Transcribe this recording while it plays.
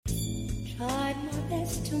tried my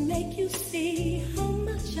best to make you see how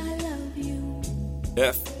much I love you.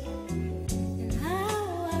 F. And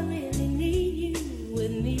how I really need you with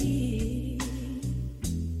me.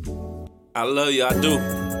 I love you, I do.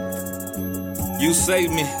 You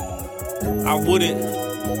saved me. I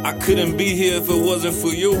couldn't be here if it wasn't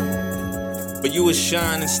for you. But you a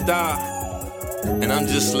shining star, and I'm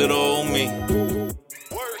just little old me.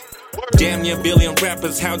 Damn near billion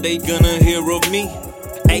rappers, how they gonna hear of me?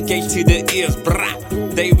 AK to the ears, brah.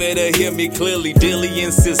 They better hear me clearly. Dilly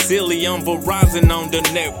and Cecilia on Verizon on the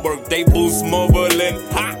network. They boost mobile and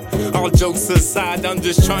hot. All jokes aside, I'm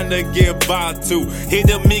just trying to get by too. Hit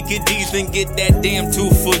a Mickey D's and get that damn 2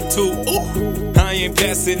 for 2. Ooh, I ain't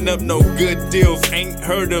passing up no good deals. Ain't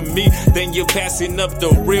heard of me, then you're passing up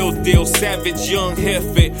the real deal. Savage, young,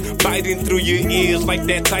 Hefe, biting through your ears like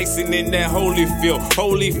that Tyson in that Holyfield.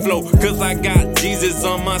 Holy flow, cause I got Jesus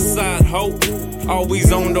on my side, ho.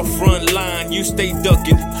 Always on the front line, you stay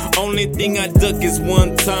ducking. Only thing I duck is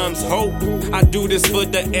one times hope. I do this for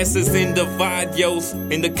the S's and the Vadios,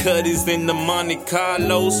 and the Cuddies and the Monte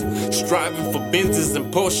Carlos. Striving for Benzes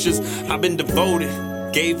and Porsches, I've been devoted.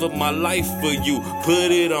 Gave up my life for you, put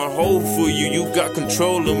it on hold for you. You got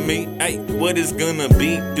control of me, hey, what is gonna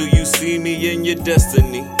be? Do you see me in your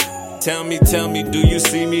destiny? Tell me, do you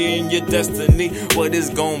see me in your destiny? What is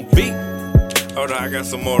gonna be? Hold on, I got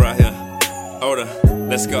some more right here. Hold on,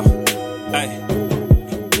 let's go. Hey,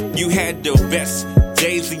 you had the best,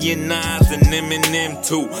 Jay-Z and Nas and Eminem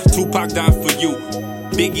too. Tupac died for you,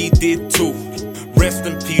 Biggie did too. Rest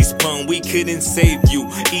in peace, pun, we couldn't save you.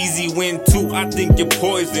 Easy win too, I think you're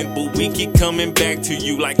poison, but we keep coming back to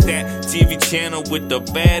you like that TV channel with the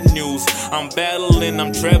bad news. I'm battling,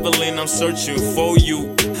 I'm traveling, I'm searching for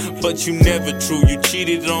you, but you never true. You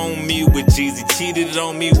cheated on me with Jeezy, cheated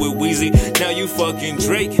on me with Weezy. Now you fucking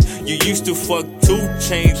Drake. You used to fuck 2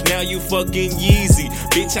 Chainz, now you fucking Yeezy.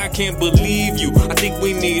 Bitch, I can't believe you. I think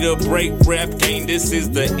we need a break. Rap game, this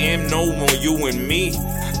is the M. No more you and me.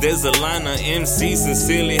 There's a line of MC,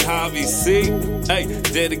 sincerely Javi C. Hey,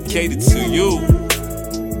 dedicated to you.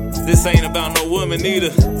 This ain't about no woman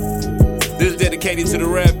either. This dedicated to the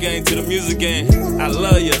rap game, to the music game. I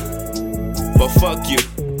love you, but fuck you.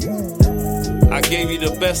 I gave you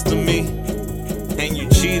the best of me, and you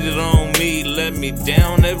cheated on me. Let me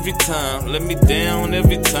down every time. Let me down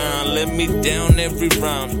every time. Let me down every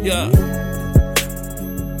round. Yeah.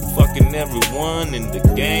 Fucking everyone in the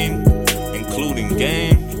game, including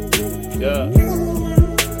game. Yeah.